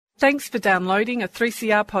Thanks for downloading a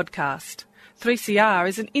 3CR podcast. 3CR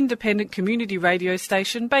is an independent community radio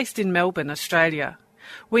station based in Melbourne, Australia.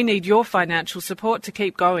 We need your financial support to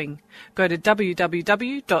keep going. Go to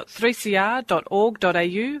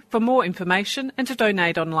www.3cr.org.au for more information and to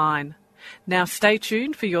donate online. Now stay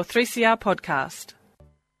tuned for your 3CR podcast.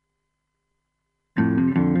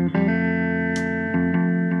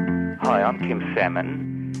 Hi, I'm Kim Salmon.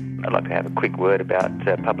 I'd like to have a quick word about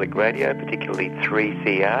public radio, particularly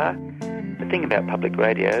 3CR. The thing about public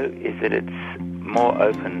radio is that it's more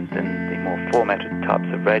open than the more formatted types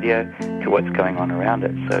of radio to what's going on around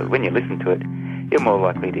it. So when you listen to it, you're more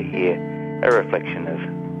likely to hear a reflection of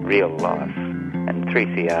real life. And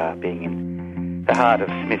 3CR, being in the heart of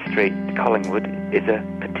Smith Street, Collingwood, is a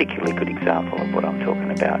particularly good example of what I'm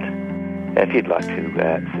talking about. If you'd like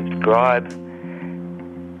to subscribe,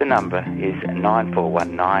 the number is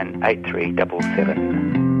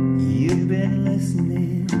 94198377. You've been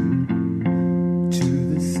listening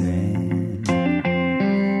to the sand.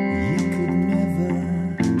 You could never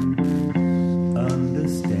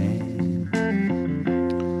understand.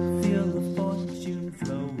 Feel the fortune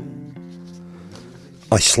flowing.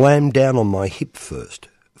 I slammed down on my hip first,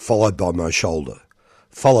 followed by my shoulder,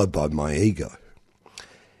 followed by my ego.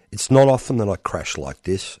 It's not often that I crash like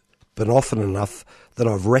this, but often enough that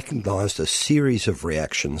I've recognised a series of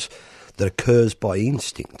reactions that occurs by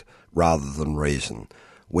instinct rather than reason,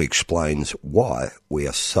 which explains why we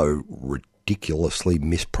are so ridiculously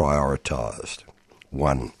misprioritised.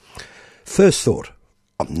 1. First thought,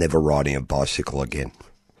 I'm never riding a bicycle again.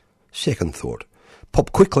 Second thought,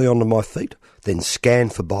 pop quickly onto my feet, then scan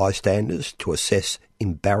for bystanders to assess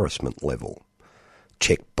embarrassment level.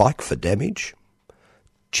 Check bike for damage.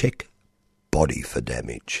 Check body for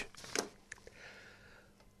damage.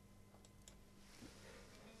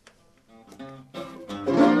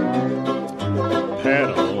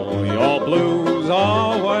 Pedal your blues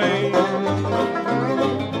away.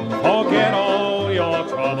 Forget all your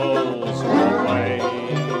troubles away.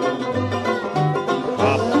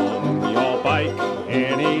 Hop on your bike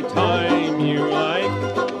anytime you like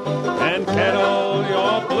and pedal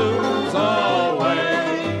your blues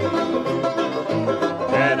away.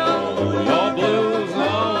 Pedal your blues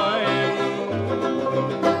away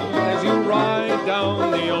as you ride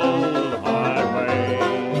down the old highway.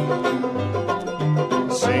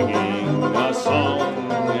 Singing a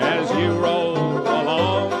song as you roll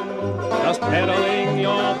along, just pedaling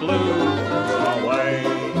your blues away.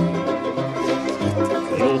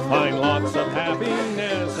 You'll find lots of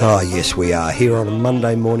happiness. Ah, yes, we are here on a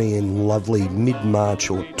Monday morning in lovely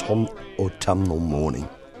mid-March autumnal morning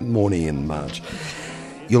in March.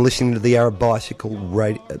 You're listening to the Arab Bicycle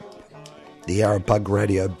Radio, the Arab Bug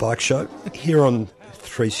Radio Bike Show here on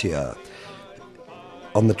 3CR.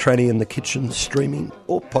 On the tranny in the kitchen, streaming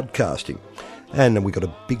or podcasting. And we've got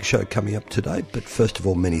a big show coming up today, but first of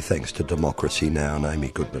all, many thanks to Democracy Now! And Amy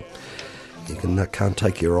Goodman. You can't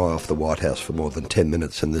take your eye off the White House for more than 10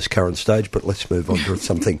 minutes in this current stage, but let's move on to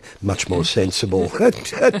something much more sensible.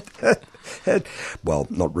 Well,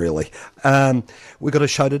 not really. We've got a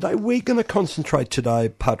show today. We're going to concentrate today,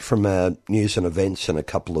 apart from our news and events and a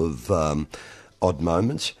couple of odd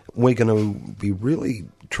moments, we're going to be really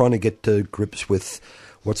trying to get to grips with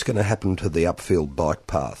what's going to happen to the upfield bike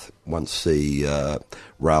path once the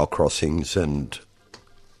rail crossings and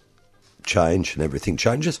change and everything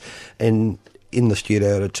changes. And in the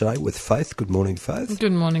studio today with Faith. Good morning, Faith.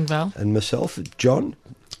 Good morning, Val. And myself, John.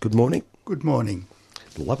 Good morning. Good morning.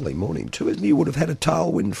 Lovely morning too. You would have had a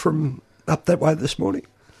tailwind from up that way this morning.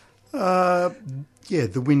 Yeah,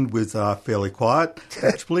 the wind was fairly quiet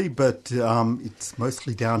actually, but it's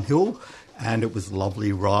mostly downhill. And it was a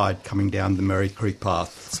lovely ride coming down the Merry Creek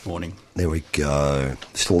Path this morning. There we go.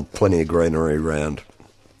 Still plenty of greenery around.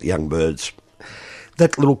 Young birds.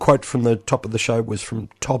 That little quote from the top of the show was from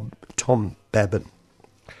Tom Babin,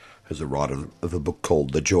 who's a writer of a book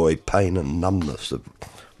called The Joy, Pain and Numbness of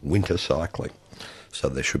Winter Cycling. So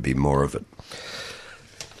there should be more of it.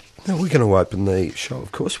 Now we're going to open the show,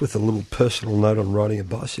 of course, with a little personal note on riding a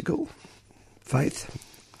bicycle. Faith?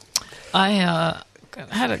 I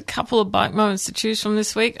had a couple of bike moments to choose from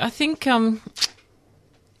this week. I think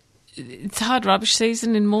it's hard rubbish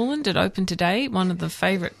season in Moreland. It opened today, one of the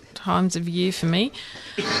favourite times of year for me.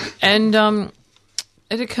 And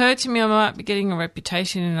it occurred to me I might be getting a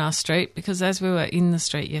reputation in our street because as we were in the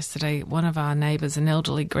street yesterday, one of our neighbours, an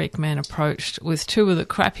elderly Greek man, approached with two of the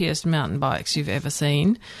crappiest mountain bikes you've ever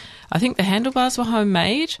seen. I think the handlebars were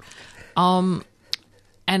homemade, and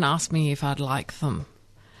asked me if I'd like them.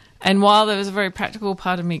 And while there was a very practical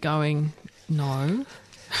part of me going, no,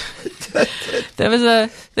 there was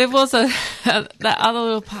that other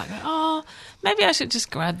little part. Oh, maybe I should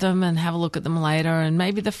just grab them and have a look at them later, and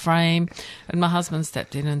maybe the frame. And my husband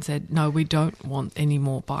stepped in and said, "No, we don't want any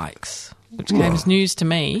more bikes," which came as news to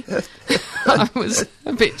me. I was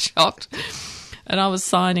a bit shocked, and I was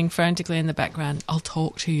signing frantically in the background, "I'll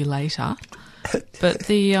talk to you later." But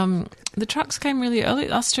the trucks came really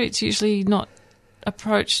early. Our street's usually not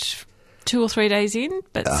approached 2 or 3 days in,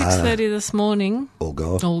 but 6:30 this morning, All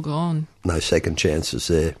gone. all gone. No second chances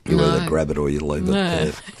there. You No. either grab it or you leave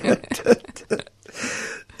No.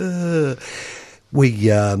 it.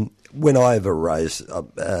 When I ever raise,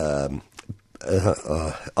 I'm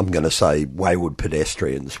going to say wayward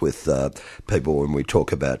pedestrians with people when we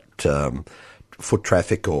talk about foot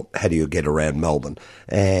traffic or how do you get around Melbourne.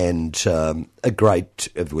 And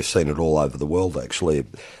we've seen it all over the world actually,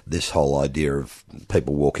 this whole idea of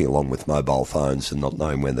people walking along with mobile phones and not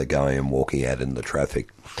knowing where they're going and walking out in the traffic.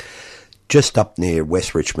 Just up near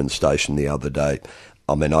West Richmond Station the other day,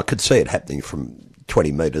 I mean, I could see it happening from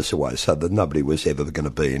 20 metres away, so that nobody was ever going to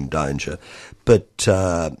be in danger. But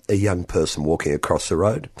a young person walking across the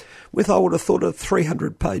road with, I would have thought, a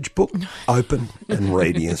 300-page book open and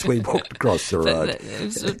reading as we walked across the road. It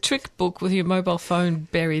was a trick book with your mobile phone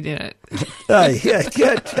buried in it. Hey, yeah,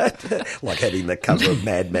 like having the cover of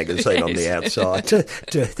Mad magazine on the outside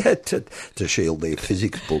to shield their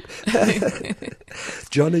physics book.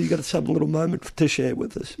 John, have you got some little moment to share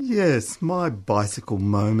with us? Yes, my bicycle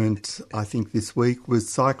moment, I think, this week was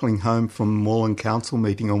cycling home from Moreland Council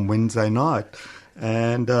meeting on Wednesday night.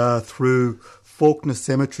 And through Fawkner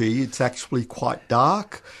Cemetery, it's actually quite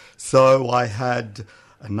dark. So I had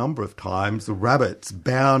a number of times rabbits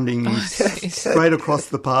bounding straight across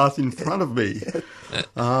the path in front of me.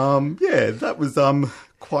 That was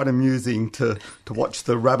quite amusing to watch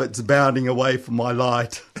the rabbits bounding away from my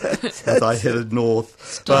light as I headed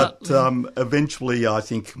north. But eventually I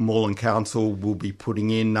think Moreland Council will be putting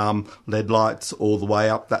in LED lights all the way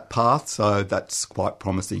up that path, so that's quite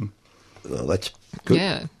promising. Well, that's good.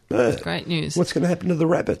 Yeah, great news. What's going to happen to the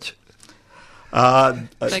rabbits?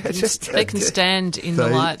 They can stand in the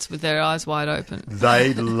lights with their eyes wide open.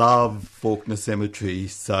 They love Fawkner Cemetery,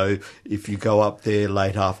 so if you go up there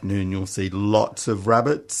late afternoon, you'll see lots of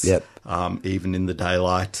rabbits, even in the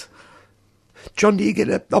daylight. John, do you get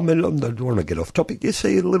I don't want to get off topic. You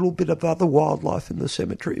see a little bit of other wildlife in the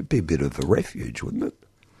cemetery? It'd be a bit of a refuge, wouldn't it?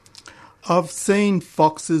 I've seen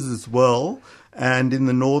foxes as well. And in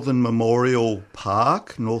the Northern Memorial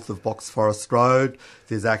Park, north of Box Forest Road,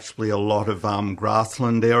 there's actually a lot of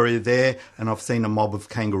grassland area there, and I've seen a mob of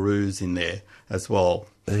kangaroos in there as well.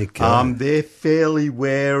 Okay. They're fairly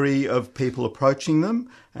wary of people approaching them,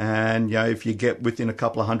 and if you get within a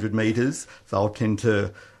couple of 100 metres, they'll tend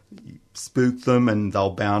to spook them and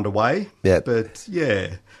they'll bound away. Yep. But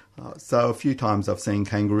so a few times I've seen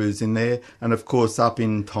kangaroos in there. And, of course, up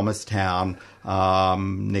in Thomastown,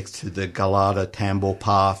 next to the Gallardo-Tambor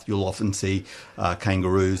path, you'll often see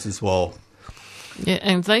kangaroos as well. Yeah,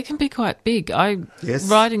 and they can be quite big. Yes.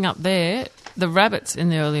 Riding up there, the rabbits in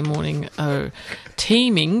the early morning are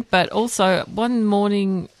teeming, but also one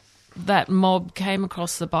morning that mob came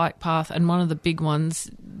across the bike path and one of the big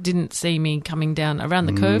ones didn't see me coming down around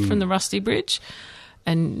the curve from the Rusty Bridge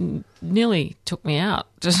and nearly took me out.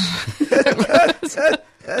 Just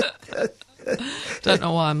don't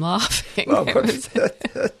know why I'm laughing. Well, to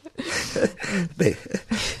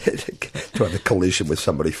have a collision with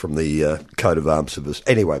somebody from the coat of arms of us.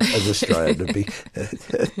 Anyway, as Australian,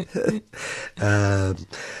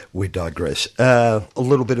 we digress. A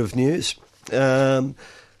little bit of news.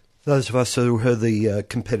 Those of us who heard the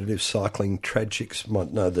competitive cycling tragics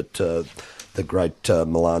might know that the great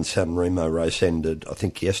Milan San Remo race ended, I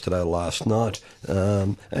think, yesterday or last night.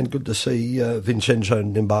 And good to see Vincenzo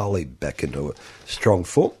Nibali back into a strong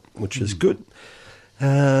form, which is good.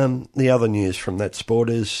 The other news from that sport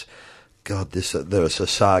is, there's a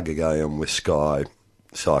saga going on with Sky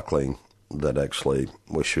Cycling that actually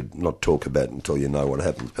we should not talk about until you know what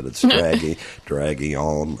happens, but it's dragging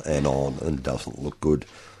on and doesn't look good.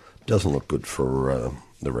 Doesn't look good for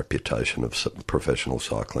the reputation of professional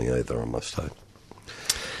cycling either, I must say.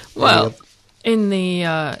 Well, in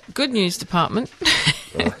the good news department,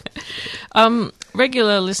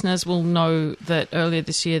 regular listeners will know that earlier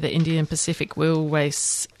this year the Indian Pacific Wheel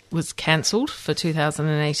Race was cancelled for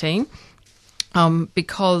 2018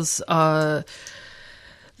 because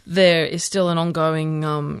there is still an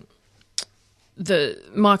ongoing...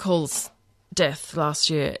 Michael's death last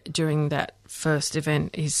year during that first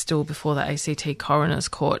event is still before the ACT Coroner's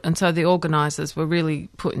Court, and so the organisers were really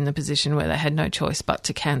put in the position where they had no choice but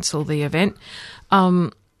to cancel the event.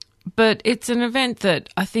 But it's an event that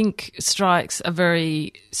I think strikes a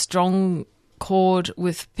very strong chord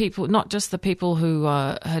with people, not just the people who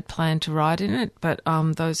had planned to ride in it, but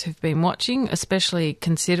those who've been watching, especially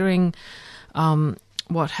considering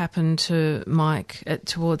what happened to Mike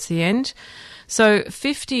towards the end. So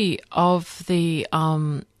 50 of the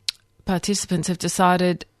participants have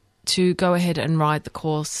decided to go ahead and ride the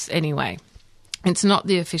course anyway. It's not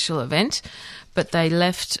the official event, but they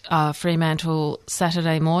left Fremantle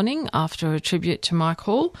Saturday morning after a tribute to Mike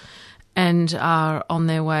Hall and are on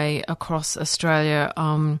their way across Australia,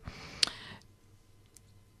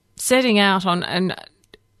 setting out on. And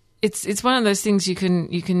it's one of those things you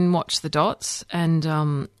can watch the dots,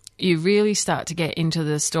 and you really start to get into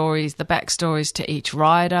the stories, the backstories to each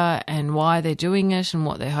rider and why they're doing it and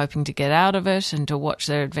what they're hoping to get out of it, and to watch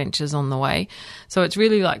their adventures on the way. So it's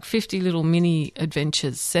really like 50 little mini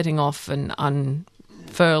adventures setting off and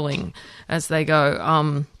unfurling as they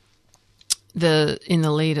go. In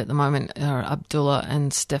the lead at the moment are Abdullah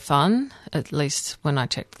and Stefan, at least when I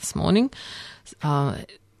checked this morning,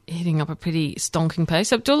 hitting up a pretty stonking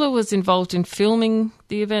pace. Abdullah was involved in filming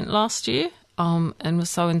the event last year and was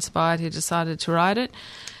so inspired he decided to ride it.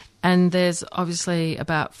 And there's obviously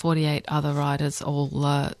about 48 other riders all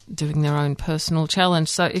doing their own personal challenge.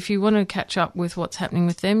 So if you want to catch up with what's happening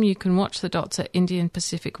with them, you can watch the dots at Indian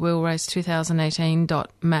Pacific Wheel Race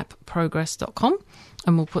 2018.mapprogress.com,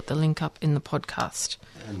 and we'll put the link up in the podcast.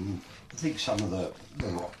 I think some of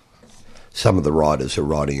the riders are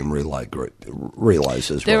riding in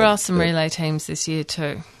relays as well. There are some relay teams this year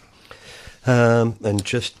too. And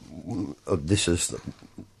just this is.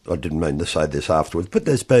 I didn't mean to say this afterwards, but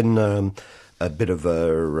there's been a bit of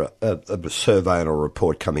a survey and a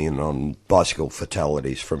report coming in on bicycle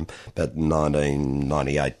fatalities from about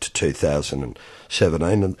 1998 to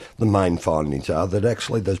 2017, and the main findings are that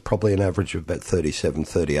actually there's probably an average of about 37,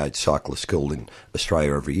 38 cyclists killed in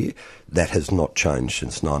Australia every year. That has not changed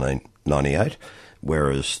since 1998,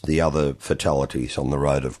 whereas the other fatalities on the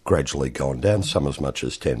road have gradually gone down, some as much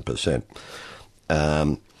as 10%.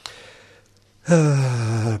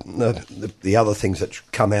 The other things that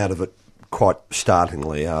come out of it quite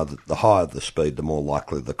startlingly are that the higher the speed, the more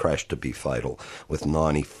likely the crash to be fatal, with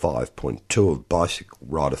 95.2 of bicycle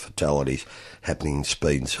rider fatalities happening in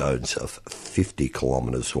speed zones of 50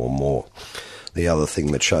 kilometres or more. The other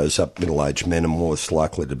thing that shows up, middle-aged men are more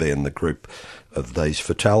likely to be in the group of these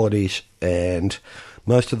fatalities, and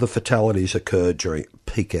most of the fatalities occur during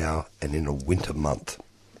peak hour and in a winter month.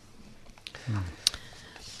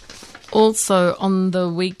 Also on the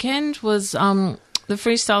weekend was the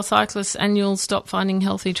Freestyle Cyclists annual Stop Finding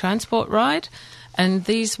Healthy Transport ride, and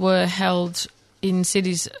these were held in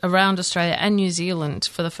cities around Australia and New Zealand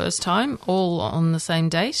for the first time, all on the same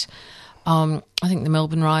date. I think the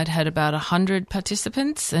Melbourne ride had about 100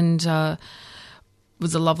 participants, and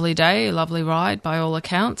was a lovely day, a lovely ride by all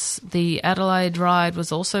accounts. The Adelaide ride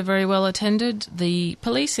was also very well attended. The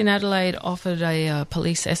police in Adelaide offered a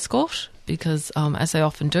police escort, because, as they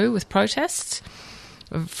often do with protests,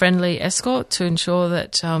 a friendly escort to ensure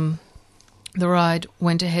that the ride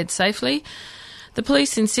went ahead safely. The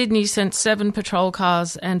police in Sydney sent 7 patrol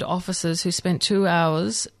cars and officers who spent 2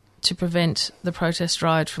 hours to prevent the protest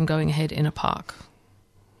ride from going ahead in a park.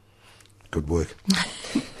 Good work.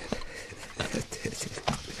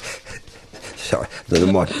 Sorry,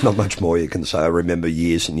 not much more you can say. I remember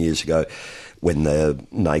years and years ago when the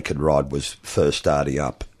Naked ride was first starting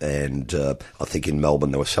up, and I think in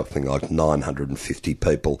Melbourne there was something like 950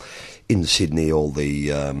 people. In Sydney, all the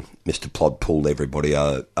Mr. Plod pulled everybody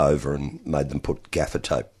over and made them put gaffer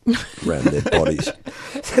tape around their bodies.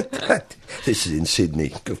 This is in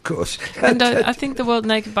Sydney, of course. And I think the World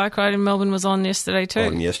Naked Bike Ride in Melbourne was on yesterday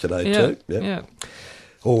too. Too, yeah.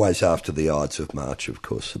 Always after the Ides of March, of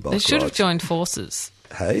course. The bike they should rides have joined forces.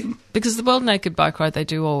 Hey? Because the World Naked Bike Ride, they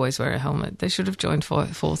do always wear a helmet. They should have joined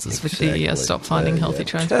forces with the Stop Finding Healthy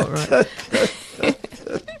Transport ride.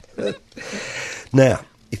 Now,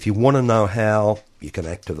 if you want to know how you can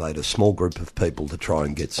activate a small group of people to try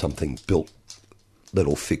and get something built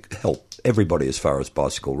that'll help everybody as far as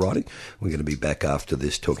bicycle riding, we're going to be back after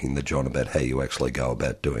this talking to John about how you actually go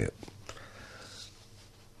about doing it.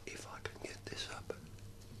 If I can get this up.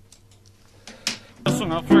 Listen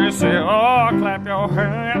to 3CR, clap your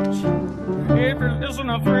hands. If you listen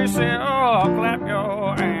to 3CR, clap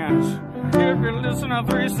your hands. If you listen to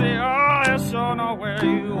 3CR, let us know where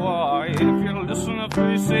you are. If you listen to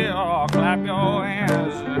 3CR, clap your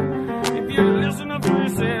hands. If you listen to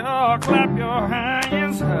 3CR, clap your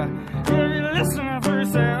hands. If you listen to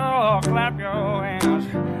 3CR, clap your hands.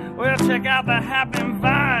 Well, check out the happening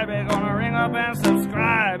vibe. They're gonna ring up and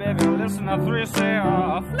subscribe. If listen to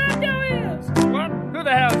 3CR. Flap your ears. What? Who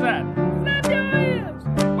the hell's that? Flap your ears.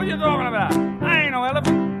 What you talking about? I ain't no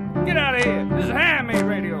elephant. Get out of here. This is handmade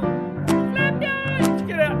radio. Flap your ears.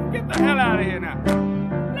 Get out. Get the hell out of here now.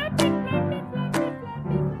 Flap it, flap it, flap it,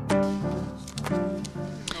 flap it.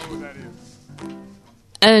 You know who that is.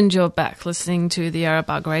 And you're back listening to the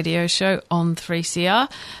Yarrabug Radio Show on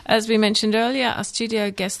 3CR. As we mentioned earlier, our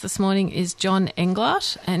studio guest this morning is John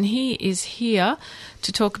Englert, and he is here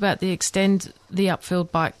to talk about the Extend the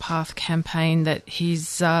Upfield Bike Path campaign that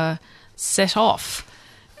he's set off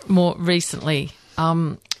more recently.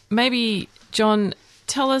 Maybe, John,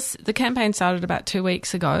 tell us, the campaign started about 2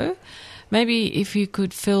 weeks ago. Maybe if you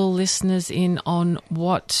could fill listeners in on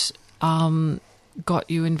what got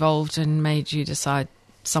you involved and made you decide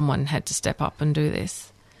someone had to step up and do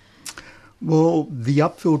this. Well, the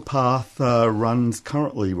Upfield Path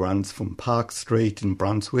currently runs from Park Street in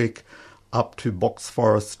Brunswick up to Box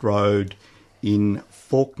Forest Road in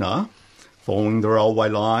Fawkner, following the railway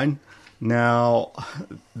line. Now,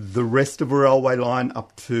 the rest of the railway line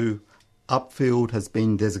up to Upfield has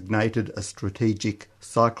been designated a strategic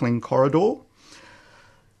cycling corridor.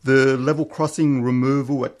 The level crossing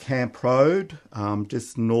removal at Camp Road,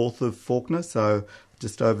 just north of Fawkner, so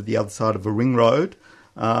just over the other side of a ring road,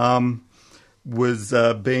 was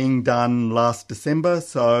being done last December.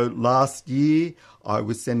 So last year I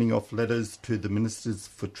was sending off letters to the Ministers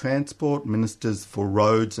for Transport, Ministers for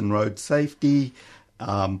Roads and Road Safety,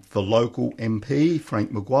 the local MP,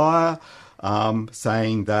 Frank Maguire,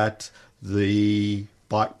 saying that the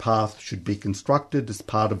bike path should be constructed as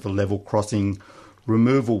part of the level crossing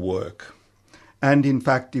removal work. And in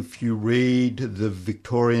fact, if you read the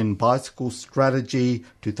Victorian Bicycle Strategy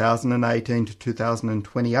 2018 to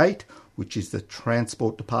 2028, which is the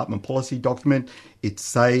Transport Department policy document, it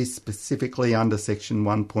says specifically under section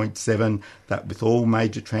 1.7 that with all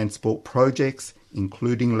major transport projects,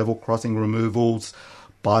 including level crossing removals,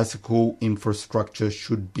 bicycle infrastructure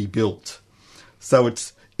should be built. So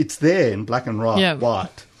it's there in black and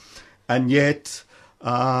white. And yet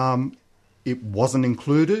it wasn't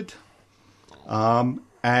included.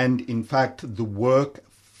 And in fact, the work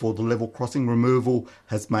for the level crossing removal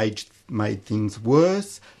has made things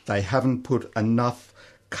worse. They haven't put enough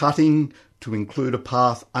cutting to include a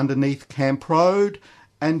path underneath Camp Road.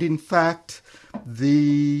 And in fact,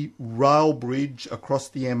 the rail bridge across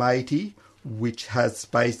the M80, which has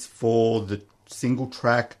space for the single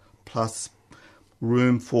track plus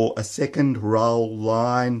room for a second rail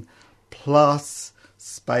line plus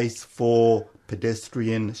space for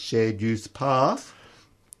pedestrian shared use path.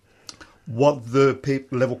 What the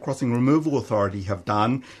Level Crossing Removal Authority have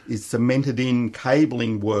done is cemented in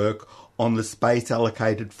cabling work on the space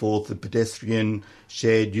allocated for the pedestrian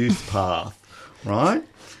shared use path, right?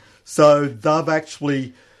 So they've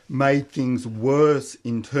actually made things worse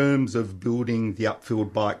in terms of building the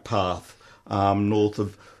Upfield bike path north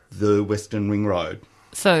of the Western Ring Road.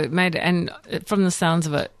 So and from the sounds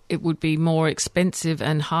of it, it would be more expensive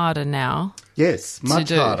and harder now. Yes, much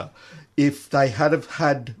harder. If they had have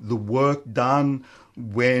had the work done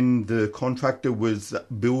when the contractor was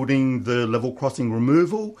building the level crossing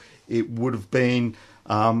removal, it would have been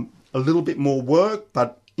a little bit more work,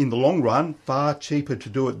 but in the long run, far cheaper to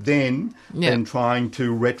do it then than trying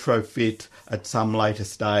to retrofit at some later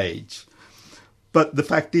stage. But the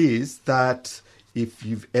fact is that if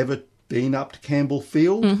you've ever been up to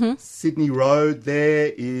Campbellfield, Sydney Road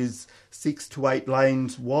there is 6 to 8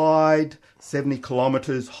 lanes wide, 70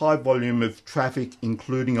 kilometres, high volume of traffic,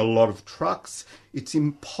 including a lot of trucks. It's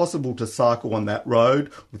impossible to cycle on that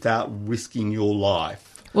road without risking your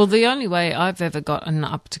life. Well, the only way I've ever gotten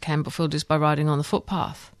up to Campbellfield is by riding on the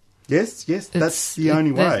footpath. Yes, that's the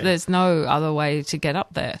only way. There's no other way to get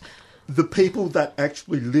up there. The people that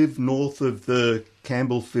actually live north of the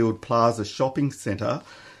Campbellfield Plaza shopping centre,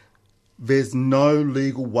 there's no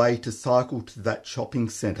legal way to cycle to that shopping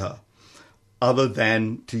centre other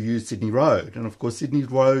than to use Sydney Road. And of course, Sydney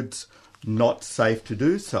Road's not safe to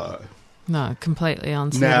do so. No, completely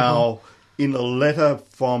unsuitable. Now, in a letter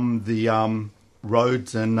from the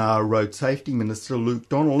Roads and Road Safety Minister, Luke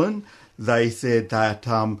Donnellan, they said that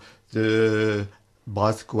the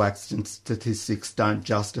bicycle accident statistics don't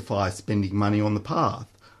justify spending money on the path.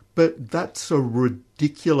 But that's a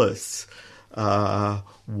ridiculous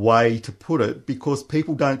way to put it, because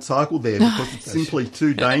people don't cycle there because it's simply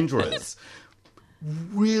too dangerous.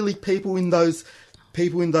 Really, people in those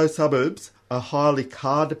suburbs are highly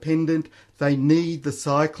car dependent. They need the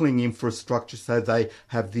cycling infrastructure so they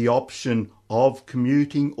have the option of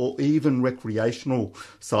commuting or even recreational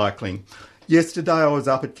cycling. Yesterday I was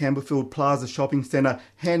up at Campbellfield Plaza Shopping Centre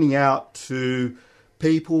handing out to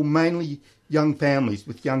people, mainly young families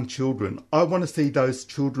with young children. I want to see those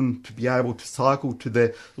children to be able to cycle to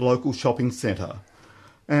their local shopping centre.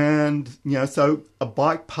 And, so a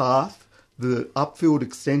bike path, the upfield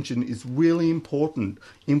extension is really important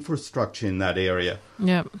infrastructure in that area.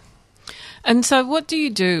 Yeah. And so what do you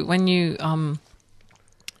do when you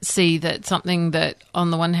see that something that, on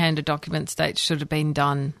the one hand, a document states should have been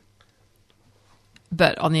done,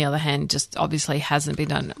 but on the other hand, just obviously hasn't been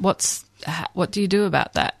done? What do you do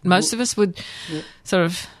about that? Most of us would sort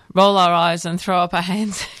of roll our eyes and throw up our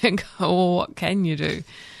hands and go, oh, what can you do?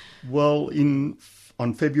 Well,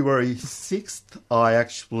 on February 6th, I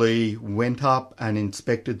actually went up and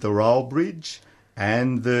inspected the rail bridge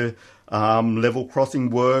and the level crossing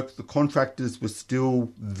work. The contractors were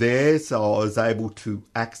still there, so I was able to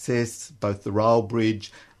access both the rail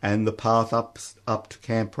bridge and the path up to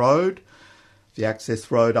Camp Road, the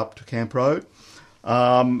access road up to Camp Road.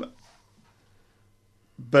 But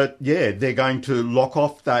yeah, they're going to lock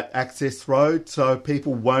off that access road, so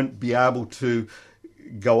people won't be able to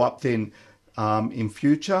go up then in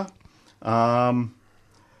future. I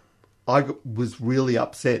was really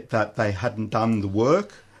upset that they hadn't done the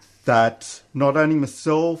work, that not only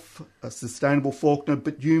myself, Sustainable Fawkner,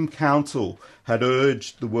 but Hume Council had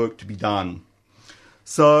urged the work to be done.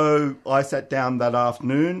 So I sat down that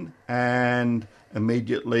afternoon and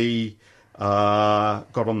immediately got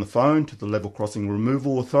on the phone to the Level Crossing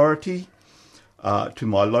Removal Authority, to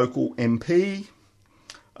my local MP,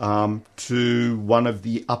 to one of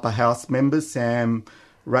the upper house members, Sam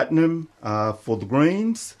Ratnam, for the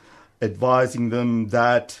Greens, advising them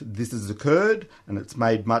that this has occurred and it's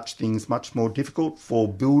made things much more difficult for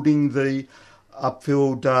building the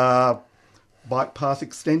upfield bike path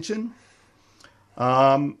extension.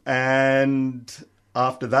 And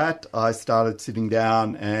after that, I started sitting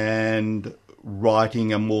down and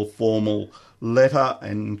writing a more formal letter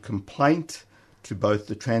and complaint to both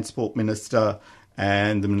the Transport Minister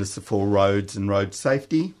and the Minister for Roads and Road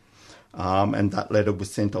Safety. And that letter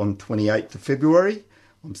was sent on 28th of February.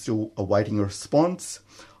 I'm still awaiting a response.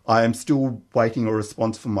 I am still waiting a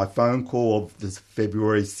response from my phone call of this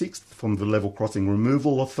February 6th from the Level Crossing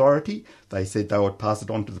Removal Authority. They said they would pass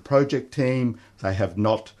it on to the project team. They have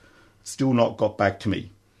still not got back to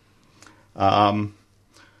me. And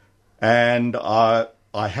I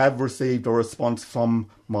have received a response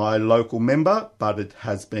from my local member, but it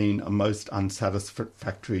has been a most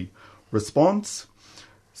unsatisfactory response.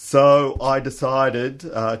 So I decided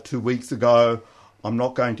 2 weeks ago,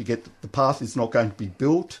 the path is not going to be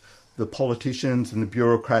built. The politicians and the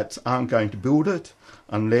bureaucrats aren't going to build it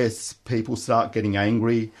unless people start getting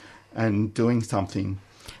angry and doing something.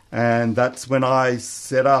 And that's when I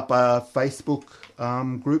set up a Facebook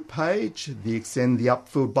group page, the Extend the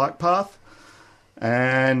Upfield Bike Path.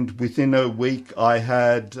 And within a week, I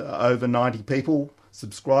had over 90 people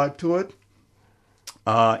subscribe to it.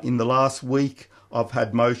 In the last week, I've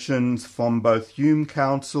had motions from both Hume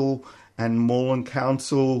Council and Moreland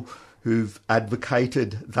Council who've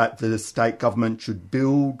advocated that the state government should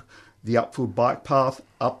build the upfield bike path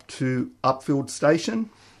up to Upfield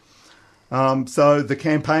Station. So the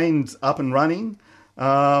campaign's up and running.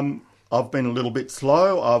 I've been a little bit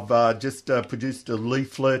slow. I've just produced a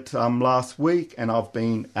leaflet last week, and I've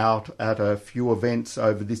been out at a few events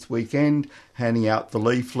over this weekend, handing out the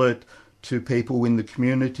leaflet to people in the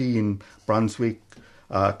community in Brunswick,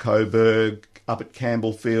 Coburg, up at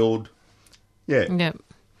Campbellfield. Yeah. Yep.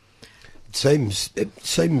 It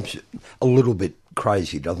seems a little bit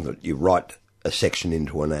crazy, doesn't it? You write a section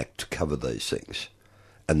into an act to cover these things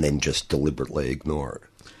and then just deliberately ignore it.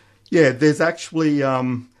 Yeah, there's actually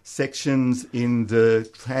sections in the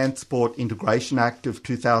Transport Integration Act of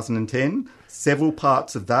 2010, several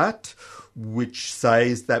parts of that, which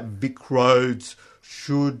says that Vic roads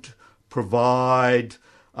should provide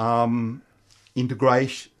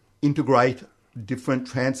integrate different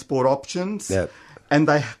transport options. Yep. And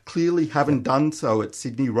they clearly haven't done so at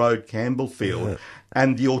Sydney Road, Campbellfield. Yeah.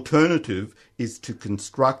 And the alternative is to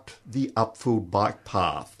construct the upfield bike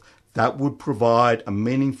path. That would provide a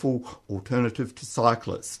meaningful alternative to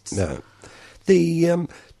cyclists. No.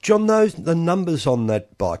 John, the numbers on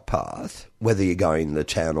that bike path, whether you're going in the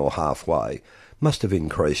town or halfway, must have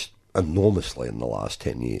increased enormously in the last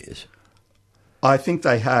 10 years. I think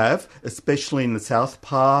they have, especially in the south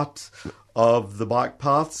part of the bike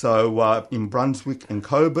path. So in Brunswick and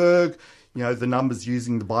Coburg, the numbers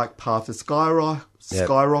using the bike path are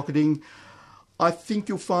skyrocketing. Yep. I think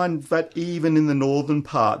you'll find that even in the northern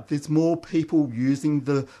part, there's more people using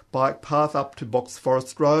the bike path up to Box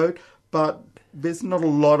Forest Road, but there's not a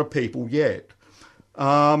lot of people yet.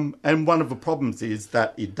 And one of the problems is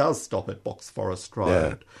that it does stop at Box Forest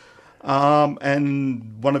Road.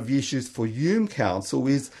 And one of the issues for Hume Council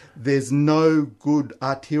is there's no good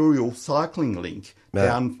arterial cycling link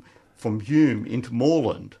down from Hume into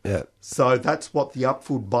Moreland. Yeah. So that's what the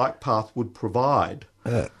Upfield bike path would provide.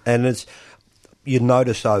 Yeah. And it's, you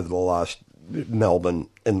notice over the last, Melbourne,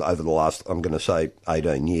 and over the last, I'm going to say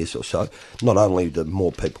 18 years or so, not only do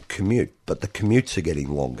more people commute, but the commutes are getting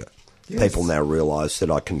longer. Yes. People now realise that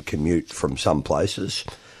I can commute from some places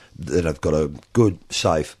that have got a good,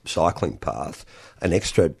 safe cycling path. An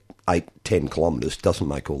extra 8-10 kilometres doesn't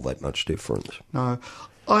make all that much difference. No.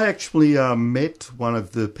 I actually met one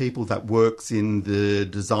of the people that works in the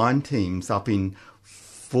design teams up in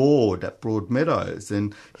Ford at Broadmeadows,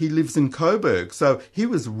 and he lives in Coburg. So he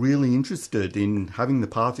was really interested in having the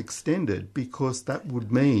path extended because that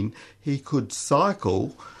would mean he could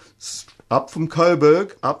cycle up from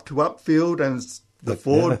Coburg up to Upfield, and the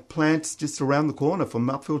Ford plant's just around the corner from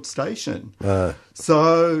Upfield Station.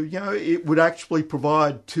 So, it would actually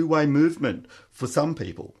provide two-way movement for some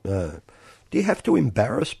people. Do you have to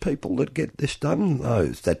embarrass people that get this done? No,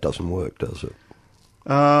 that doesn't work, does it?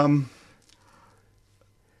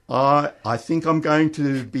 I think I'm going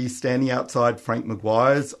to be standing outside Frank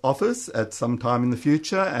Maguire's office at some time in the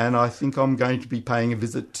future, and I think I'm going to be paying a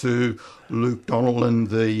visit to Luke Donaldson,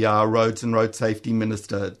 the Roads and Road Safety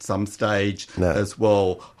Minister, at some stage as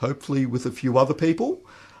well, hopefully with a few other people.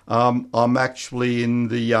 I'm actually in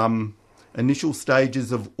the initial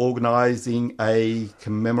stages of organising a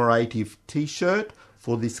commemorative T-shirt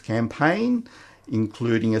for this campaign,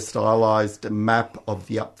 including a stylised map of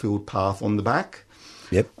the Upfield path on the back.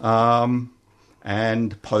 Yep.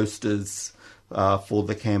 And posters for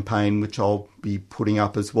the campaign, which I'll be putting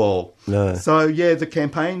up as well. So, the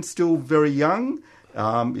campaign's still very young.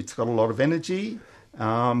 It's got a lot of energy,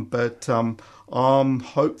 but I'm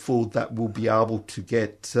hopeful that we'll be able to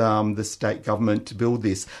get the state government to build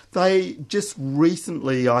this. They just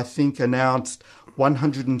recently, I think, announced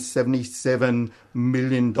 $177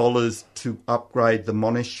 million to upgrade the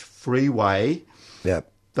Monash Freeway. Yep.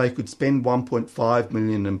 They could spend $1.5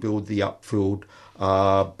 million and build the Upfield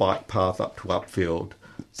bike path up to Upfield.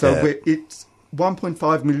 So it's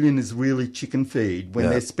 $1.5 million is really chicken feed when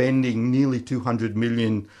they're spending nearly $200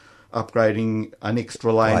 million upgrading an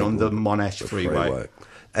extra lane on the Monash Freeway.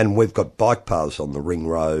 And we've got bike paths on the ring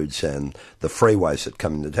roads and the freeways that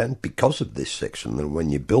come into town because of this section. And when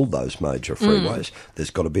you build those major freeways,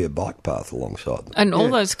 there's got to be a bike path alongside them. And all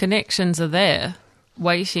those connections are there,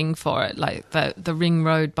 waiting for it, like the ring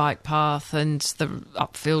road bike path and the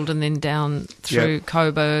Upfield and then down through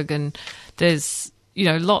Coburg. And there's,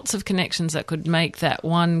 lots of connections that could make that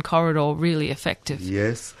one corridor really effective.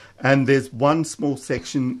 Yes. And there's one small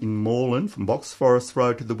section in Moreland from Box Forest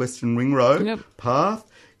Road to the Western Ring Road path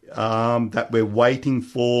that we're waiting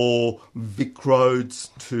for Vic Roads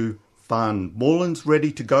to fund. Moreland's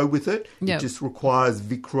ready to go with it. It just requires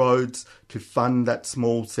Vic Roads to fund that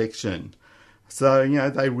small section. So,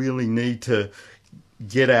 they really need to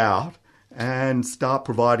get out and start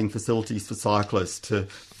providing facilities for cyclists to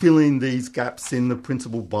fill in these gaps in the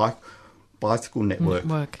principal bicycle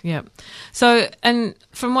network. So, and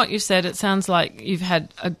from what you've said, it sounds like you've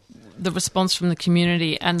had the response from the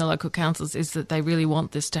community and the local councils is that they really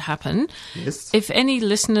want this to happen. Yes. If any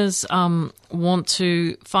listeners want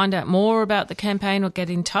to find out more about the campaign or get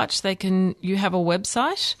in touch, you have a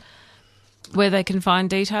website where they can find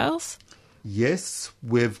details? Yes,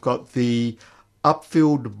 we've got the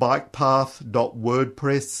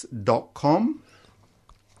upfieldbikepath.wordpress.com,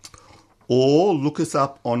 or look us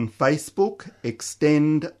up on Facebook,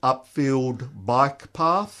 Extend Upfield Bike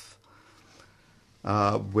Path.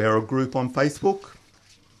 We're a group on Facebook.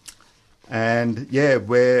 And,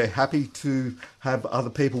 we're happy to have other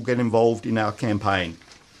people get involved in our campaign.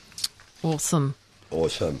 Awesome. More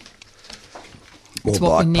it's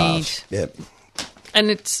what we paths. need. Yep. And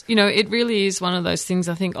it's, it really is one of those things.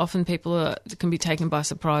 I think often people can be taken by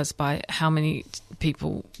surprise by how many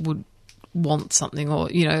people would want something, or,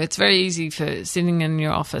 it's very easy for sitting in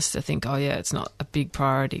your office to think, it's not a big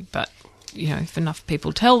priority. But, if enough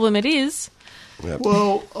people tell them it is. Yep.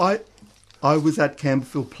 Well, I was at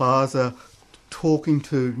Campbellfield Plaza talking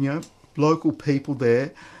to, local people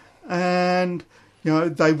there, and,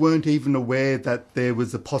 they weren't even aware that there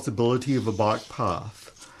was a possibility of a bike path.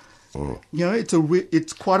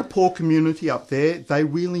 It's quite a poor community up there. They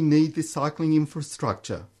really need this cycling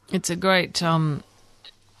infrastructure. It's a great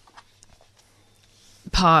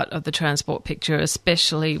part of the transport picture,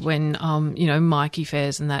 especially when, Mikey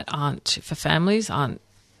fares and that for families aren't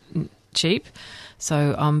cheap.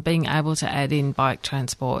 So being able to add in bike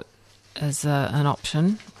transport as an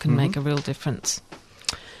option can make a real difference.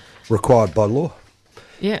 Required by law.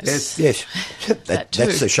 Yes. Yes. That too.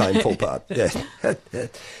 That's the shameful part. Yeah.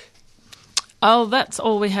 Oh, that's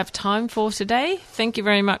all we have time for today. Thank you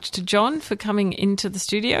very much to John for coming into the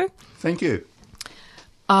studio. Thank you.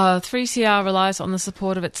 3CR relies on the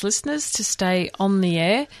support of its listeners to stay on the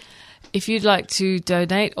air. If you'd like to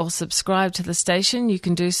donate or subscribe to the station, you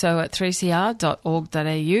can do so at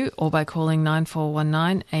 3cr.org.au or by calling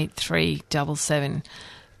 9419 8377.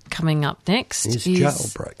 Coming up next Is is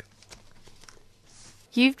Jailbreak.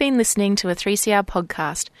 You've been listening to a 3CR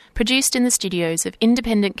podcast produced in the studios of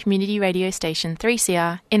independent community radio station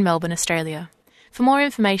 3CR in Melbourne, Australia. For more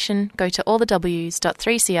information, go to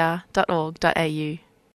allthews.3cr.org.au.